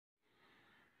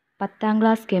10ാം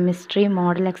class chemistry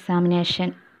model examination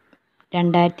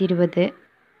 2020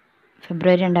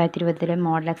 ഫെബ്രുവരി 2020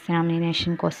 model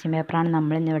examination question പേപ്പറാണ്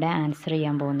നമ്മളിന്നിവിടെ answer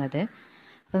ചെയ്യാൻ പോകുന്നത്.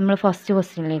 അപ്പോൾ നമ്മൾ ഫസ്റ്റ്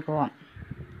ക്വസ്റ്റ്യനിലേക്ക് പോകാം.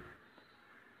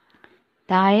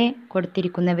 താഴെ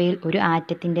കൊടുത്തിരിക്കുന്നവയിൽ ഒരു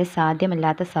ആറ്റത്തിൻ്റെ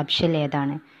സാധ്യമല്ലാത്ത സബ്ഷെൽ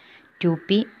ഏതാണ്?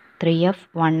 2p, 3f,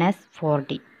 1s,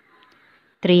 4d.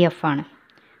 3f ആണ്.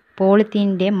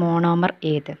 പോളിത്തീനിൻ്റെ മോണോമർ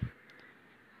ഏത്?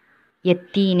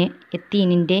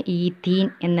 എത്തീനിൻ്റെ ഈത്തീൻ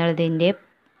എന്നുള്ളതിൻ്റെ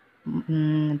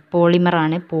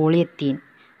പോളിമറാണ് പോളിയെത്തീൻ.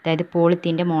 അതായത്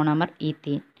പോളിത്തീൻ്റെ മോണോമർ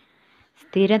ഈത്തീൻ.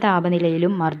 സ്ഥിര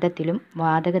താപനിലയിലും മർദ്ദത്തിലും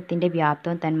വാതകത്തിൻ്റെ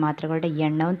വ്യാപ്തവും തന്മാത്രകളുടെ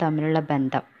എണ്ണവും തമ്മിലുള്ള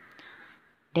ബന്ധം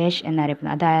ഡാഷ്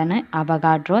എന്നറിയപ്പെടുന്നത്. അതാണ്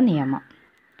അവഗാഡ്രോ നിയമം.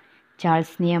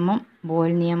 ചാൾസ് നിയമം,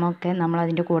 ബോയിൽ നിയമമൊക്കെ നമ്മൾ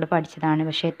അതിൻ്റെ കൂടെ പഠിച്ചതാണ്.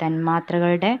 പക്ഷേ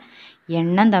തന്മാത്രകളുടെ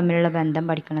എണ്ണം തമ്മിലുള്ള ബന്ധം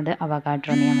പഠിക്കുന്നത്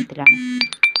അവഗാഡ്രോ നിയമത്തിലാണ്.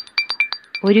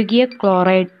 ഉരുകിയ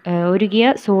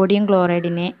സോഡിയം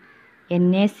ക്ലോറൈഡിനെ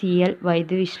NaCl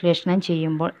വൈദ്യുതി വിശ്ലേഷണം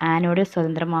ചെയ്യുമ്പോൾ ആനോഡ്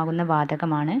സ്വതന്ത്രമാകുന്ന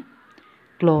വാതകമാണ്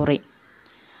ക്ലോറിൻ.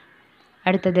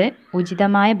 അടുത്തത്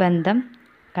ഉചിതമായ ബന്ധം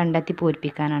കണ്ടെത്തി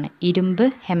പൂരിപ്പിക്കാനാണ്. ഇരുമ്പ്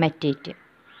ഹെമറ്റേറ്റ്,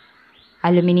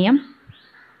 അലുമിനിയം,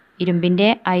 ഇരുമ്പിൻ്റെ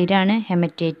അയിരാണ്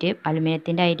ഹെമറ്റേറ്റ്,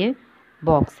 അലുമിനിയത്തിൻ്റെ അയിര്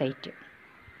ബോക്സൈറ്റ്.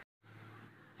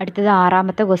 അടുത്തത്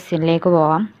 6ാമത്തെ ക്വസ്റ്റ്യനിലേക്ക്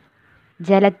പോകാം.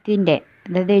 ജലത്തിൻ്റെ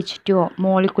അതായത് H2O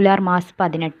മോളിക്കുലാർ മാസ്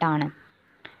 18 ആണ്.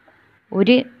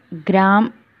 1 ഗ്രാം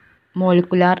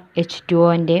മോളിക്കുലാർ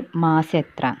H2Oൻ്റെ മാസ്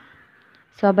എത്ര?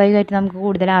 സ്വാഭാവികമായിട്ട് നമുക്ക്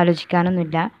കൂടുതൽ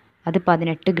ആലോചിക്കാനൊന്നുമില്ല, അത്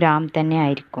 18 ഗ്രാം തന്നെ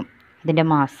ആയിരിക്കും അതിൻ്റെ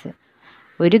mass.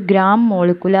 1 gram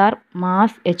molecular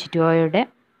mass H2Oയുടെ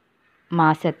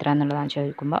mass എത്ര എന്നുള്ളതാണ്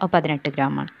ചോദിക്കുമ്പോൾ അത് 18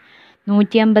 ഗ്രാമാണ്.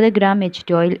 150 ഗ്രാം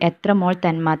H2Oയിൽ എത്ര മോൾ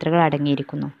തന്മാത്രകൾ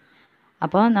അടങ്ങിയിരിക്കുന്നു?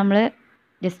 അപ്പോൾ നമ്മൾ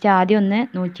ജസ്റ്റ് ആദ്യം ഒന്ന്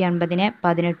 150നെ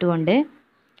 18 കൊണ്ട്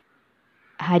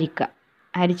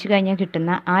ഹരിച്ചു കഴിഞ്ഞാൽ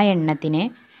കിട്ടുന്ന ആ എണ്ണത്തിനെ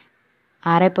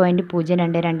 6.022 ×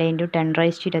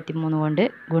 10⁻23 കൊണ്ട്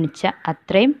ഗുണിച്ച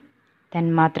അത്രയും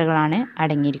തന്മാത്രകളാണ്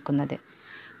അടങ്ങിയിരിക്കുന്നത്.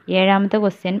 7ാമത്തെ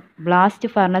ക്വസ്റ്റ്യൻ.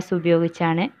 ബ്ലാസ്റ്റ് ഫർണസ്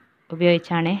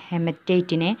ഉപയോഗിച്ചാണ്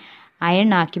ഹെമറ്റേറ്റിനെ അയൺ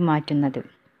ആക്കി മാറ്റുന്നത്.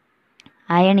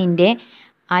 അയണിൻ്റെ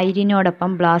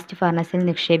അയിരിനോടൊപ്പം ബ്ലാസ്റ്റ് ഫർണസിൽ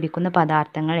നിക്ഷേപിക്കുന്ന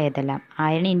പദാർത്ഥങ്ങൾ ഏതെല്ലാം?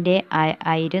 അയണിൻ്റെ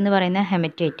അയിര് എന്ന് പറയുന്ന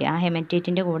ഹെമറ്റേറ്റ്, ആ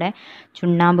ഹെമറ്റേറ്റിൻ്റെ കൂടെ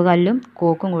ചുണ്ണാമ്പ് കല്ലും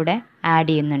കോക്കും കൂടെ ആഡ്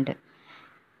ചെയ്യുന്നുണ്ട്.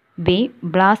 ബി.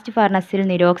 ബ്ലാസ്റ്റ് ഫർണസിൽ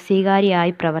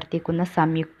നിരോക്സീകാരിയായി പ്രവർത്തിക്കുന്ന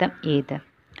സംയുക്തം ഏത്?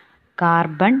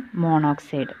 Carbon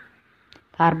monoxide.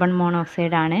 കാർബൺ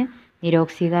മോണോക്സൈഡാണ്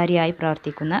നിരോക്സീകാരിയായി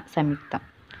പ്രവർത്തിക്കുന്ന സംയുക്തം.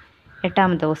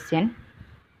 8ാമത്തെ ക്വസ്റ്റ്യൻ.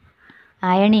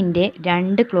 അയണിൻ്റെ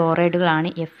 2 ക്ലോറൈഡുകളാണ്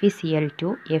FeCl2,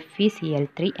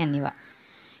 FeCl3 എന്നിവ.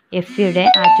 Feയുടെ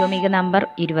ആറ്റോമിക നമ്പർ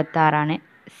 26 ആണ്.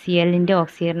 Clൻ്റെ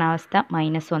ഓക്സീകരണാവസ്ഥ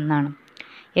 -1 ആണ്.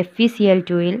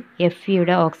 FeCl2യിൽ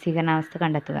Feയുടെ ഓക്സീകരണാവസ്ഥ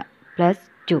കണ്ടെത്തുക.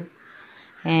 +2.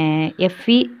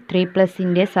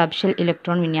 Fe3+ൻ്റെ സബ്ഷെൽ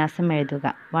ഇലക്ട്രോൺ വിന്യാസം എഴുതുക.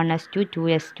 1s2,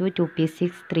 2s2,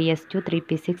 2p6, 3s2,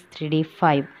 3p6,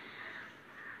 3d5.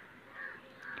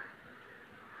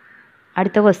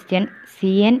 അടുത്ത ക്വസ്റ്റ്യൻ.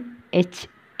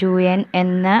 CnH2n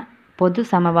എന്ന പൊതു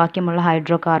സമവാക്യമുള്ള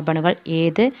ഹൈഡ്രോ കാർബണുകൾ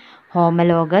ഏത്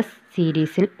ഹോമലോഗസ്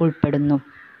സീരീസിൽ ഉൾപ്പെടുന്നു?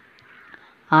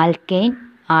 Alkane,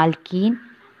 alkene,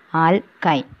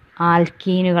 alkyne.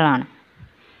 ആൽക്കീനുകളാണ്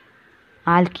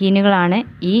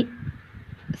ഈ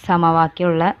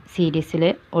സമവാക്യമുള്ള സീരീസിൽ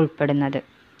ഉൾപ്പെടുന്നത്.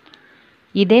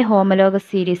 ഇതേ ഹോമലോഗസ്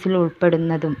സീരീസിൽ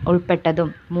ഉൾപ്പെട്ടതും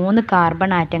 3 കാർബൺ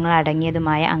ആറ്റങ്ങൾ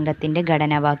അടങ്ങിയതുമായ അംഗത്തിൻ്റെ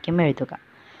ഘടനാവാക്യം എഴുതുക.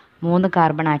 3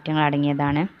 കാർബൺ ആറ്റങ്ങൾ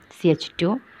അടങ്ങിയതാണ്.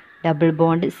 CH2, double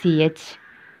bond CH,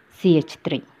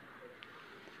 CH3.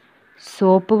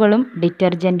 സോപ്പുകളും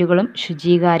ഡിറ്റർജൻറ്റുകളും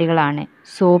ശുചീകാരികളാണ്.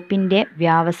 സോപ്പിൻ്റെ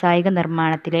വ്യാവസായിക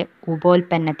നിർമ്മാണത്തിലെ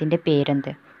ഉപോൽപ്പന്നത്തിൻ്റെ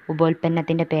പേരെന്ത്?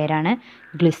 ഉപോൽപ്പന്നത്തിൻ്റെ പേരാണ്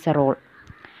ഗ്ലിസറോൾ.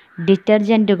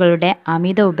 ഡിറ്റർജൻറ്റുകളുടെ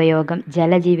അമിത ഉപയോഗം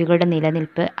ജലജീവികളുടെ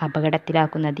നിലനിൽപ്പ്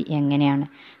അപകടത്തിലാക്കുന്നത് എങ്ങനെയാണ്?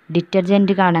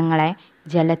 ഡിറ്റർജൻറ്റ് കണങ്ങളെ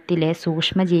ജലത്തിലെ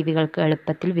സൂക്ഷ്മജീവികൾക്ക്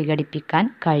എളുപ്പത്തിൽ വിഘടിപ്പിക്കാൻ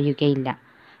കഴിയുകയില്ല.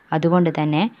 അതുകൊണ്ട്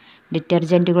തന്നെ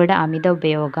ഡിറ്റർജൻറ്റുകളുടെ അമിത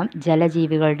ഉപയോഗം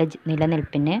ജലജീവികളുടെ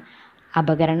നിലനിൽപ്പിന്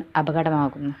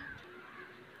അപകടമാകുന്നു.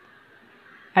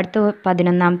 അടുത്ത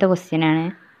 11ാമത്തെ ക്വസ്റ്റ്യനാണ്.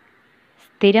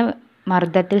 സ്ഥിര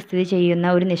മർദ്ദത്തിൽ സ്ഥിതി ചെയ്യുന്ന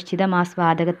ഒരു നിശ്ചിത മാസ്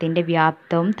വാതകത്തിൻ്റെ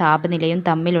വ്യാപ്തവും താപനിലയും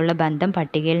തമ്മിലുള്ള ബന്ധം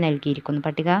പട്ടികയിൽ നൽകിയിരിക്കുന്നു.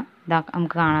 പട്ടിക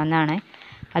നമുക്ക് കാണാവുന്നതാണ്.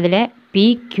 അതിൽ P,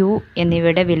 Q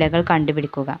എന്നിവയുടെ വിലകൾ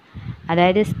കണ്ടുപിടിക്കുക.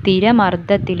 അതായത്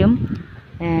സ്ഥിരമർദ്ദത്തിൽ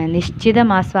നിശ്ചിത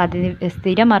മാസ്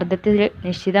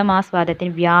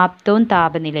വാതകത്തിന് വ്യാപ്തവും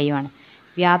താപനിലയുമാണ്.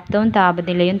 വ്യാപ്തവും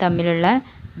താപനിലയും തമ്മിലുള്ള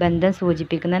ബന്ധം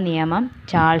സൂചിപ്പിക്കുന്ന നിയമം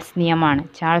ചാൾസ് നിയമമാണ്.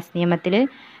 ചാൾസ് നിയമത്തിൽ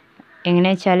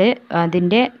എങ്ങനെയാ വെച്ചാൽ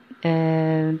അതിൻ്റെ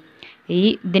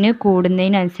ഇതിന്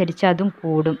കൂടുന്നതിനനുസരിച്ച് അതും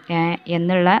കൂടും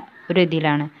എന്നുള്ള ഒരു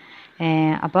ഇതിലാണ്.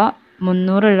 അപ്പോൾ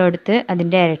 300 ഉള്ളിടത്ത്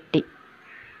അതിൻ്റെ ഇരട്ടി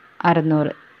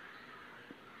 600.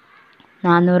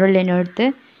 400 ഉള്ളിനടുത്ത്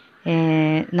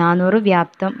 400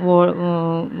 വ്യാപ്തം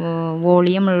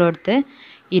വോളിയം ഉള്ളിടത്ത്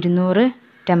 200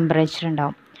 ടെമ്പറേച്ചർ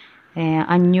ഉണ്ടാവും.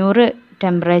 500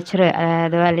 ടെമ്പറേച്ചർ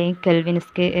അതായത് അല്ലെങ്കിൽ കെൽവിൻ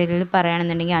സ്കെയിലിൽ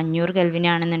പറയുകയാണെന്നുണ്ടെങ്കിൽ 500 കെൽവിൻ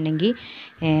ആണെന്നുണ്ടെങ്കിൽ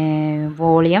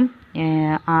വോളിയം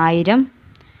 1000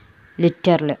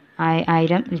 ലിറ്ററിൽ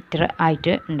 1000 ലിറ്റർ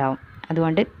ആയിട്ട് ഉണ്ടാവും.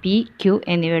 അതുകൊണ്ട് പി ക്യു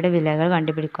എന്നിവയുടെ വിലകൾ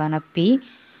കണ്ടുപിടിക്കുകയാണ്. പി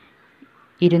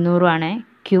 200 ആണ്,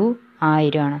 ക്യു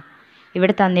 1000 ആണ്.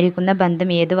 ഇവിടെ തന്നിരിക്കുന്ന ബന്ധം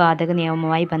ഏത് വാതക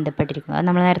നിയമവുമായി ബന്ധപ്പെട്ടിരിക്കുന്നു? അത്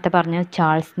നമ്മൾ നേരത്തെ പറഞ്ഞു,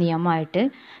 ചാൾസ് നിയമമായിട്ട്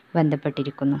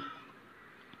ബന്ധപ്പെട്ടിരിക്കുന്നു.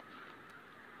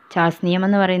 ചാൾസ് നിയമം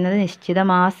എന്ന് പറയുന്നത് നിശ്ചിത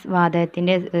മാസ്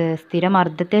വാതകത്തിൻ്റെ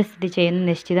സ്ഥിരമർദ്ദത്തിൽ സ്ഥിതി ചെയ്യുന്ന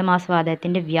നിശ്ചിത മാസ്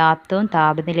വാതകത്തിൻ്റെ വ്യാപ്തവും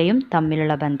താപനിലയും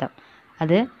തമ്മിലുള്ള ബന്ധം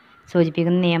അത്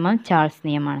സൂചിപ്പിക്കുന്ന നിയമം ചാൾസ്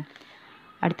നിയമമാണ്.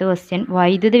 അടുത്ത ക്വസ്റ്റ്യൻ,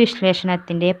 വൈദ്യുത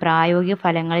വിശ്ലേഷണത്തിൻ്റെ പ്രായോഗിക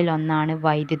ഫലങ്ങളിൽ ഒന്നാണ്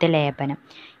വൈദ്യുത ലേപനം.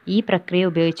 ഈ പ്രക്രിയ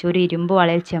ഉപയോഗിച്ച് ഒരു ഇരുമ്പ്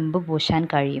വളയിൽ ചെമ്പ് പൂശാൻ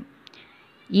കഴിയും.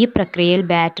 ഈ പ്രക്രിയയിൽ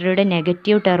ബാറ്ററിയുടെ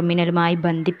നെഗറ്റീവ് ടെർമിനലുമായി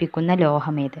ബന്ധിപ്പിക്കുന്ന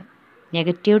ലോഹമേത്?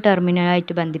 നെഗറ്റീവ്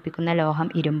ടെർമിനലായിട്ട് ബന്ധിപ്പിക്കുന്ന ലോഹം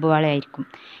ഇരുമ്പ് വളയായിരിക്കും.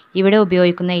 ഇവിടെ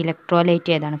ഉപയോഗിക്കുന്ന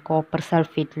ഇലക്ട്രോലൈറ്റ് ഏതാണ്? Copper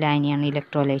sulphate ലായനിയാണ്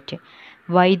electrolyte.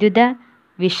 വൈദ്യുത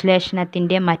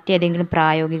വിശ്ലേഷണത്തിൻ്റെ മറ്റേതെങ്കിലും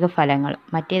പ്രായോഗിക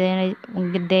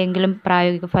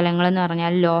ഫലങ്ങൾ എന്ന്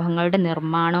പറഞ്ഞാൽ ലോഹങ്ങളുടെ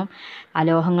നിർമ്മാണവും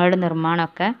അലോഹങ്ങളുടെ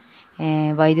നിർമ്മാണമൊക്കെ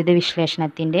വൈദ്യുത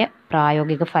വിശ്ലേഷണത്തിൻ്റെ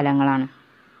പ്രായോഗിക ഫലങ്ങളാണ്.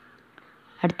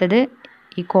 അടുത്തത്,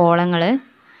 ഈ കോളങ്ങൾ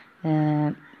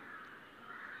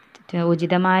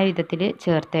ഉചിതമായ വിധത്തിൽ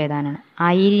ചേർത്ത് എഴുതാനാണ്.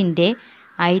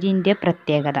 അയിരിൻ്റെ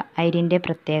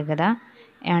പ്രത്യേകത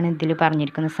ആണ് ഇതിൽ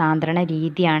പറഞ്ഞിരിക്കുന്നത്. സാന്ദ്രണ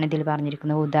രീതിയാണ് ഇതിൽ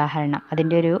പറഞ്ഞിരിക്കുന്നത്.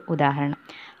 അതിൻ്റെ ഒരു ഉദാഹരണം,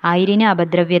 അയിരിന്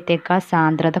അപദ്രവ്യത്തേക്കാൾ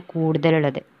സാന്ദ്രത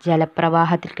കൂടുതലുള്ളത്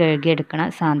ജലപ്രവാഹത്തിൽ കഴുകിയെടുക്കുന്ന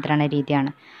സാന്ദ്രണ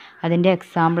രീതിയാണ്. അതിൻ്റെ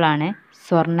എക്സാമ്പിളാണ്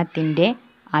സ്വർണത്തിൻ്റെ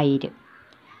അയിര്.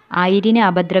 അയിരിന്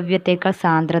അപദ്രവ്യത്തേക്കാൾ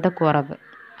സാന്ദ്രത കുറവ്,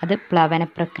 അത് പ്ലവന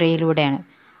പ്രക്രിയയിലൂടെയാണ്.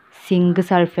 സിങ്ക്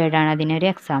സൾഫൈഡാണ് അതിനൊരു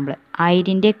എക്സാമ്പിൾ.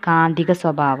 അയിരിൻ്റെ കാന്തിക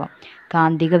സ്വഭാവം,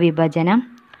 കാന്തിക വിഭജനം,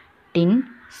 ടിൻ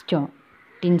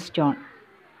സ്റ്റോൺ.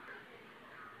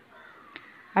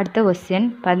 അടുത്ത ക്വസ്റ്റ്യൻ,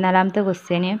 14ാമത്തെ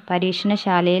ക്വസ്റ്റ്യന്,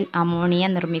 പരീക്ഷണശാലയിൽ അമോണിയ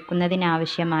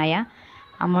നിർമ്മിക്കുന്നതിനാവശ്യമായ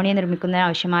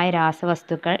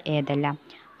രാസവസ്തുക്കൾ ഏതെല്ലാം?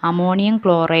 Ammonium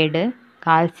chloride,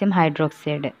 calcium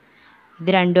hydroxide.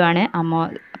 ഇത് രണ്ടുമാണ്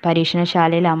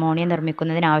പരീക്ഷണശാലയിൽ അമോണിയ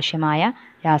നിർമ്മിക്കുന്നതിനാവശ്യമായ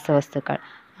രാസവസ്തുക്കൾ.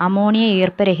 അമോണിയ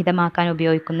ഈർപ്പരഹിതമാക്കാൻ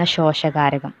ഉപയോഗിക്കുന്ന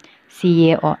ശോഷകാരകം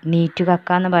CaO, നീറ്റുകക്ക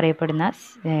എന്ന് പറയപ്പെടുന്ന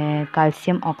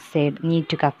കാൽസ്യം ഓക്സൈഡ്,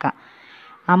 നീറ്റുകക്ക.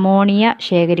 അമോണിയ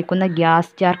ശേഖരിക്കുന്ന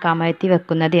ഗ്യാസ് ജാർ കമഴ്ത്തി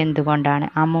വെക്കുന്നത് എന്തുകൊണ്ടാണ്?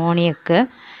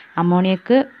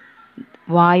 അമോണിയക്ക്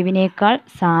വായുവിനേക്കാൾ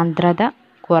സാന്ദ്രത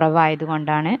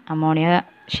കുറവായതുകൊണ്ടാണ് അമോണിയ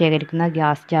ശേഖരിക്കുന്ന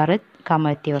ഗ്യാസ് ജാർ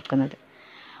കമഴ്ത്തി വെക്കുന്നത്.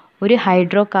 ഒരു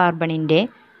ഹൈഡ്രോ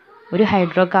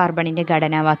കാർബണിൻ്റെ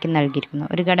ഘടനാവാക്യം നൽകിയിരിക്കുന്നു.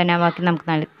 ഒരു ഘടനാവാക്യം നമുക്ക്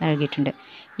നൽകിയിട്ടുണ്ട്.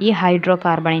 ഈ ഹൈഡ്രോ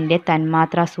കാർബണിൻ്റെ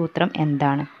തന്മാത്രാ സൂത്രം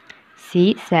എന്താണ്?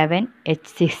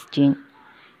 C7H16.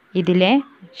 ഇതിലെ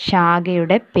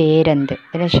ശാഖയുടെ പേരെന്ത്?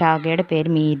 ഇതിലെ ശാഖയുടെ പേര്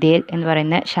മീഥേൽ എന്ന്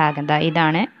പറയുന്ന ശാഖ.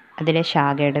 ഇതാണ് അതിലെ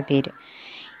ശാഖയുടെ പേര്.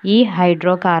 ഈ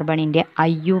ഹൈഡ്രോ കാർബണിൻ്റെ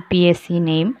IUPAC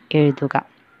നെയിം എഴുതുക.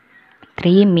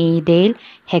 3-മീഥൈൽ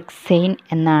ഹെക്സെയിൻ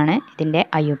എന്നാണ് ഇതിൻ്റെ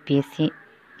IUPAC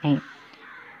നെയിം.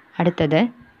 അടുത്തത്,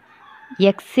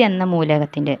 എക്സ് എന്ന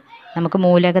മൂലകത്തിൻ്റെ, നമുക്ക്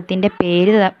മൂലകത്തിൻ്റെ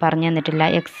പേര് പറഞ്ഞു തന്നിട്ടില്ല.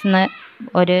 എക്സ് എന്ന്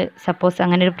ഒരു സപ്പോസ്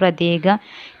അങ്ങനെ ഒരു പ്രതീക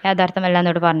യാഥാർത്ഥ്യമല്ല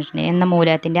എന്നോട് പറഞ്ഞിട്ടുണ്ട്. എന്ന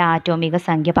മൂലകത്തിൻ്റെ ആറ്റോമിക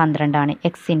സംഖ്യ 12 ആണ്.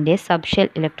 എക്സിൻ്റെ സബ്ഷെൽ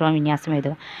ഇലക്ട്രോൺ വിന്യാസം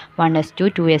എഴുതുക. 1s2,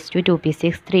 2s2,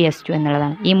 2p6, 3s2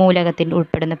 എന്നുള്ളതാണ്. ഈ മൂലകത്തിൽ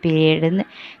ഉൾപ്പെടുന്ന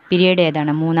പീരീഡ്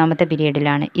ഏതാണ്? 3ാമത്തെ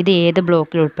പീരീഡിലാണ്. ഇത് ഏത്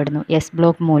ബ്ലോക്കിൽ ഉൾപ്പെടുന്നു? എസ്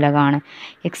ബ്ലോക്ക് മൂലകമാണ്.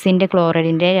 എക്സിൻ്റെ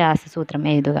ക്ലോറൈഡിൻ്റെ രാസസൂത്രം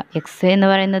എഴുതുക. എക്സ് എന്ന്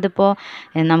പറയുന്നത് ഇപ്പോൾ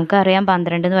നമുക്കറിയാം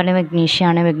 12 എന്ന് പറയുന്നത്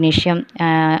മെഗ്നീഷ്യം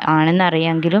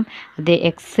ആണെന്നറിയാമെങ്കിലും അത്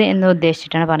എക്സ് എന്ന്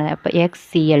ഉദ്ദേശിച്ചിട്ടാണ് പറഞ്ഞത്. അപ്പോൾ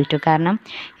XCl2, കാരണം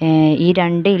ഈ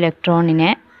 2 ഇലക്ട്രോണിനെ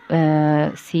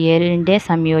Clൻ്റെ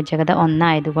സംയോജകത 1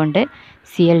 ആയതുകൊണ്ട്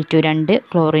Cl2 2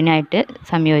 ക്ലോറിനായിട്ട്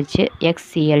സംയോജിച്ച്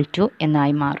XCl2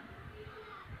 എന്നായി മാറും.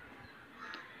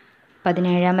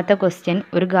 17ാമത്തെ ക്വസ്റ്റ്യൻ,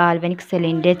 ഒരു ഗാൽവനിക്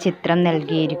സെല്ലിൻ്റെ ചിത്രം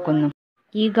നൽകിയിരിക്കുന്നു.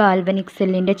 ഈ ഗാൽവനിക്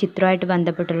സെല്ലിൻ്റെ ചിത്രമായിട്ട്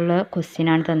ബന്ധപ്പെട്ടുള്ള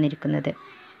ക്വസ്റ്റ്യനാണ് തന്നിരിക്കുന്നത്.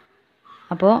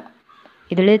 അപ്പോൾ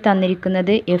ഇതിൽ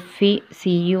തന്നിരിക്കുന്നത്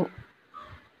FeCu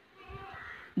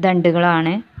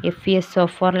ദണ്ടുകളാണ്.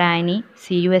 FeSO4 ലായനി,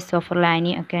 CuSO4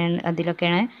 ലായനി ഒക്കെയാണ്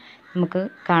അതിലൊക്കെയാണ് നമുക്ക്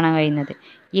കാണാൻ കഴിയുന്നത്.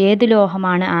 ഏത്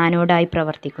ലോഹമാണ് ആനോഡായി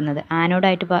പ്രവർത്തിക്കുന്നത്?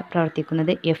 ആനോഡായിട്ട്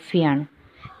പ്രവർത്തിക്കുന്നത് Fe ആണ്.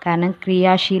 കാരണം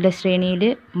ക്രിയാശീല ശ്രേണിയിൽ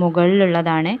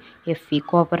മുകളിലുള്ളതാണ് Fe.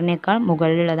 കോപ്പറിനേക്കാൾ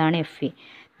മുകളിലുള്ളതാണ് Fe.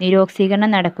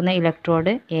 നിരോക്സീകരണം നടക്കുന്ന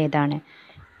ഇലക്ട്രോഡ് ഏതാണ്?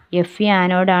 Fe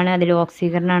ആനോഡാണ്, അതിൽ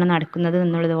ഓക്സീകരണമാണ് നടക്കുന്നത്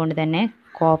എന്നുള്ളത് കൊണ്ട് തന്നെ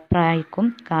കോപ്പറായിരിക്കും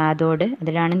കാഥോഡ്,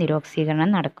 അതിലാണ്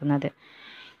നിരോക്സീകരണം നടക്കുന്നത്.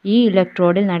 ഈ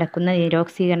ഇലക്ട്രോഡിൽ നടക്കുന്ന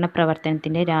നിരോക്സീകരണ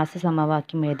പ്രവർത്തനത്തിൻ്റെ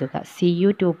രാസസമവാക്യം എഴുതുക.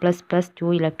 Cu2++2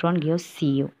 electron gives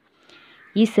Cu.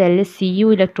 ഈ സെല്ലിൽ Cu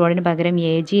ഇലക്ട്രോഡിന് പകരം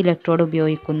Ag ഇലക്ട്രോഡ്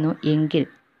ഉപയോഗിക്കുന്നു എങ്കിൽ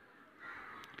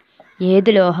ഏത്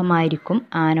ലോഹമായിരിക്കും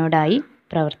ആനോഡായി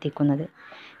പ്രവർത്തിക്കുന്നത്?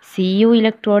 Cu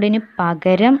ഇലക്ട്രോഡിന്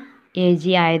പകരം Ag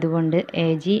ആയതുകൊണ്ട്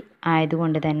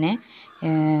തന്നെ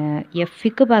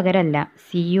Fക്ക് പകരമല്ല,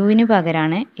 Cuവിന്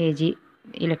പകരമാണ്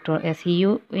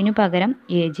Cuവിന് പകരം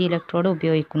Ag ഇലക്ട്രോഡ്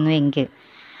ഉപയോഗിക്കുന്നു എങ്കിൽ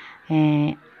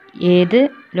ഏത്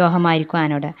ലോഹമായിരിക്കും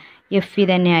ആനോഡ്? Fe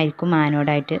തന്നെ ആയിരിക്കും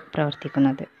ആനോഡായിട്ട്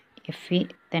പ്രവർത്തിക്കുന്നത്. Fe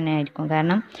തന്നെ ആയിരിക്കും.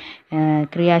 കാരണം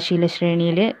ക്രിയാശീല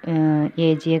ശ്രേണിയിൽ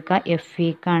Agയേക്കാൾ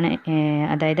Feക്കാണ്,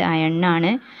 അതായത്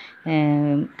അയണിനാണ്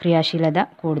ക്രിയാശീലത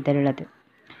കൂടുതലുള്ളത്.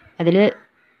 അതിൽ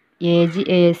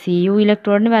Cu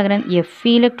ഇലക്ട്രോഡിന് പകരം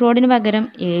Fe ഇലക്ട്രോഡിന് പകരം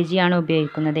Ag ആണ്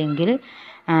ഉപയോഗിക്കുന്നതെങ്കിൽ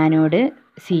ആനോഡ്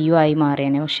Cu ആയി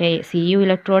മാറിയാണ്. പക്ഷേ Cu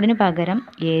ഇലക്ട്രോഡിന് പകരം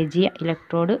Ag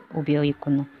ഇലക്ട്രോഡ്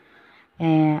ഉപയോഗിക്കുന്നു.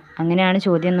 അങ്ങനെയാണ്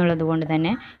ചോദ്യം എന്നുള്ളത് കൊണ്ട്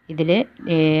തന്നെ ഇതിൽ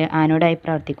ആനോഡായി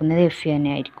പ്രവർത്തിക്കുന്നത് Fe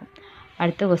തന്നെ ആയിരിക്കും.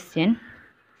 അടുത്ത ക്വസ്റ്റ്യൻ,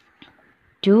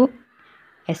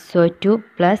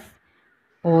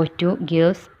 2SO2+O2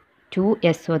 gives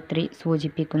 2SO3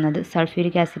 സൂചിപ്പിക്കുന്നത്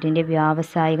സൾഫ്യൂരിക് ആസിഡിൻ്റെ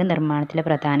വ്യാവസായിക നിർമ്മാണത്തിലെ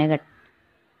പ്രധാന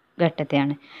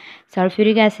ഘട്ടത്തെയാണ്.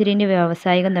 സൾഫ്യൂരിക് ആസിഡിൻ്റെ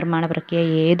വ്യാവസായിക നിർമ്മാണ പ്രക്രിയ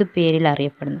ഏതു പേരിൽ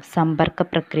അറിയപ്പെടുന്നു? സമ്പർക്ക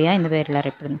പ്രക്രിയ എന്ന പേരിൽ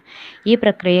അറിയപ്പെടുന്നു. ഈ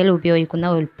പ്രക്രിയയിൽ ഉപയോഗിക്കുന്ന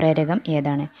ഉൽപ്രേരകം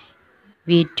ഏതാണ്?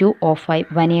 V2O5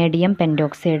 വനേഡിയം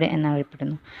പെൻറ്റോക്സൈഡ്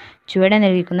എന്നറിയപ്പെടുന്നു. ചുവടെ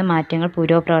നൽകിയിരിക്കുന്ന മാറ്റങ്ങൾ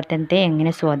പുരോപ്രവർത്തനത്തെ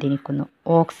എങ്ങനെ സ്വാധീനിക്കുന്നു?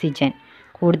 ഓക്സിജൻ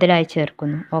കൂടുതലായി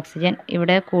ചേർക്കുന്നു. ഓക്സിജൻ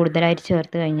ഇവിടെ കൂടുതലായിട്ട്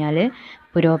ചേർത്ത് കഴിഞ്ഞാൽ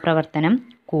പുരോപ്രവർത്തനം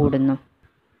കൂടുന്നു.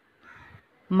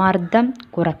 മർദ്ദം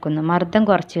കുറക്കുന്നു. മർദ്ദം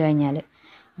കുറച്ച് കഴിഞ്ഞാൽ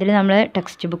ഇതിൽ നമ്മൾ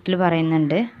ടെക്സ്റ്റ് ബുക്കിൽ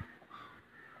പറയുന്നുണ്ട്,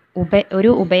 ഒരു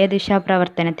ഉഭയദിശാ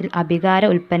പ്രവർത്തനത്തിൽ അഭികാര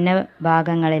ഉൽപ്പന്ന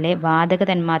ഭാഗങ്ങളിലെ വാതക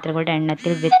തന്മാത്രകളുടെ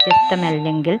എണ്ണത്തിൽ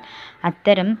വ്യത്യസ്തമല്ലെങ്കിൽ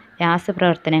അത്തരം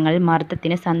രാസപ്രവർത്തനങ്ങളിൽ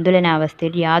മർദ്ദത്തിന്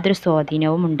സന്തുലനാവസ്ഥയിൽ യാതൊരു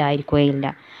സ്വാധീനവും ഉണ്ടായിരിക്കുകയില്ല.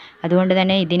 അതുകൊണ്ട്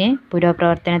തന്നെ ഇതിന്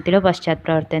പുരോപ്രവർത്തനത്തിലോ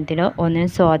പശ്ചാത്പ്രവർത്തനത്തിലോ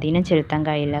ഒന്നിനും സ്വാധീനം ചെലുത്താൻ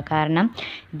കഴിയില്ല. കാരണം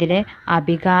ഇതിലെ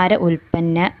അഭികാര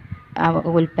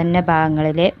ഉൽപ്പന്ന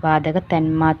ഭാഗങ്ങളിലെ വാതക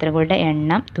തന്മാത്രകളുടെ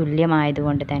എണ്ണം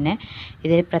തുല്യമായതുകൊണ്ട് തന്നെ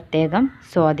ഇതിൽ പ്രത്യേകം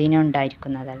സ്വാധീനം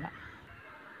ഉണ്ടായിരിക്കുന്നതല്ല.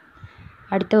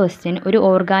 അടുത്ത ക്വസ്റ്റ്യൻ, ഒരു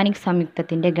ഓർഗാനിക്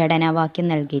സംയുക്തത്തിൻ്റെ ഘടനാവാക്യം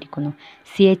നൽകിയിരിക്കുന്നു.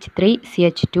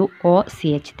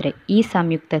 CH3CH2OCH3. ഈ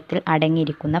സംയുക്തത്തിൽ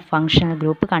അടങ്ങിയിരിക്കുന്ന ഫങ്ഷണൽ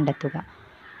ഗ്രൂപ്പ് കണ്ടെത്തുക.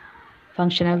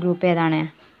 ഫങ്ഷണൽ ഗ്രൂപ്പ് ഏതാണ്?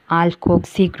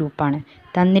 ആൽക്കോക്സി ഗ്രൂപ്പാണ്.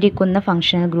 തന്നിരിക്കുന്ന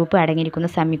ഫങ്ഷണൽ ഗ്രൂപ്പ് അടങ്ങിയിരിക്കുന്ന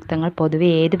സംയുക്തങ്ങൾ പൊതുവെ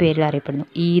ഏത് പേരിൽ അറിയപ്പെടുന്നു?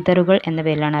 ഈഥറുകൾ എന്ന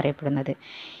പേരിലാണ് അറിയപ്പെടുന്നത്.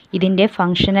 ഇതിൻ്റെ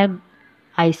ഫങ്ഷണൽ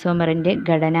ഐസോമറിൻ്റെ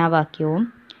ഘടനാവാക്യവും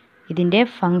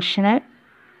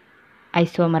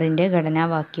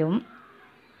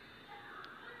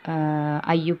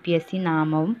IUPAC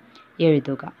നാമവും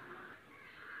എഴുതുക.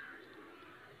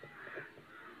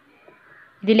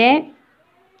 ഇതിലെ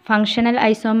ഫങ്ഷണൽ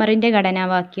ഐസോമറിൻ്റെ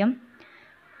ഘടനാവാക്യം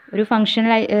ഒരു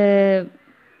ഫങ്ഷണൽ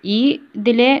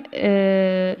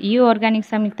ഈ ഓർഗാനിക്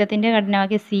സംയുക്തത്തിൻ്റെ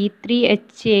ഘടനാവാക്യം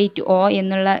C3H8O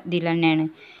എന്നുള്ള ഇതിൽ തന്നെയാണ്.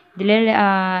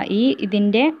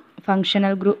 ഇതിൻ്റെ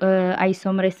ഫങ്ഷണൽ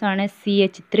ഐസോമറൈസ് ആണ്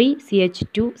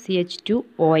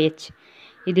CH3CH2CH2OH.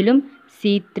 ഇതിലും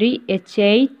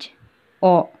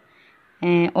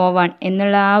C3H8O1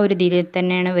 എന്നുള്ള ആ ഒരു ഇതിൽ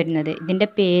തന്നെയാണ് വരുന്നത്. ഇതിൻ്റെ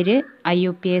പേര്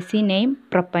IUPAC നെയിം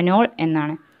പ്രൊപ്പനോൾ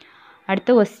എന്നാണ്. അടുത്ത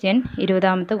ക്വസ്റ്റ്യൻ,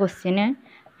 20ാമത്തെ ക്വസ്റ്റ്യന്,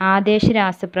 ആദേശ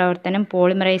രാസപ്രവർത്തനം,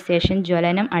 പോളിമറൈസേഷൻ,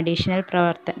 ജ്വലനം, അഡീഷണൽ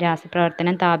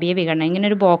രാസപ്രവർത്തനം, താപീയ വിഘടനം,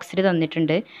 ഇങ്ങനൊരു ബോക്സിൽ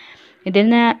തന്നിട്ടുണ്ട്. ഇതിൽ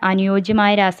നിന്ന്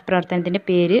അനുയോജ്യമായ രാസപ്രവർത്തനത്തിൻ്റെ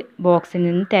പേര് ബോക്സിൽ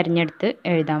നിന്ന് തിരഞ്ഞെടുത്ത്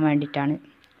എഴുതാൻ വേണ്ടിയിട്ടാണ്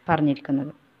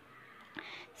പറഞ്ഞിരിക്കുന്നത്.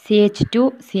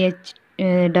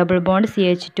 Double bond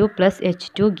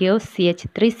CH2+H2 gives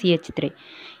CH3CH3.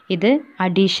 ഇത്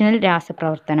അഡീഷണൽ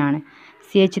രാസപ്രവർത്തനമാണ്.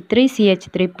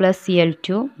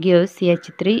 CH3CH3+Cl2 gives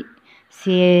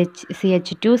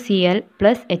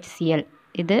CH2Cl+HCl.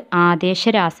 ഇത് ആദേശ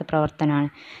രാസപ്രവർത്തനമാണ്.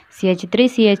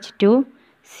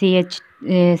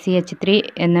 CH3CH2CH3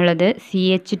 എന്നുള്ളത്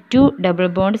CH2 ഡബിൾ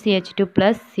ബോണ്ട്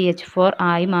CH2+CH4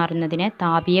 ആയി മാറുന്നതിനെ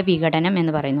താപീയ വിഘടനം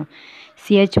എന്ന് പറയുന്നു.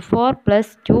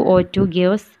 CH4+2O2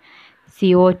 gives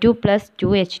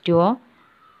CO2+2H2O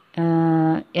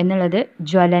എന്നുള്ളത്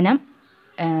ജ്വലനം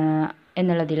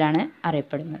എന്നുള്ളതിലാണ്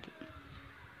അറിയപ്പെടുന്നത്.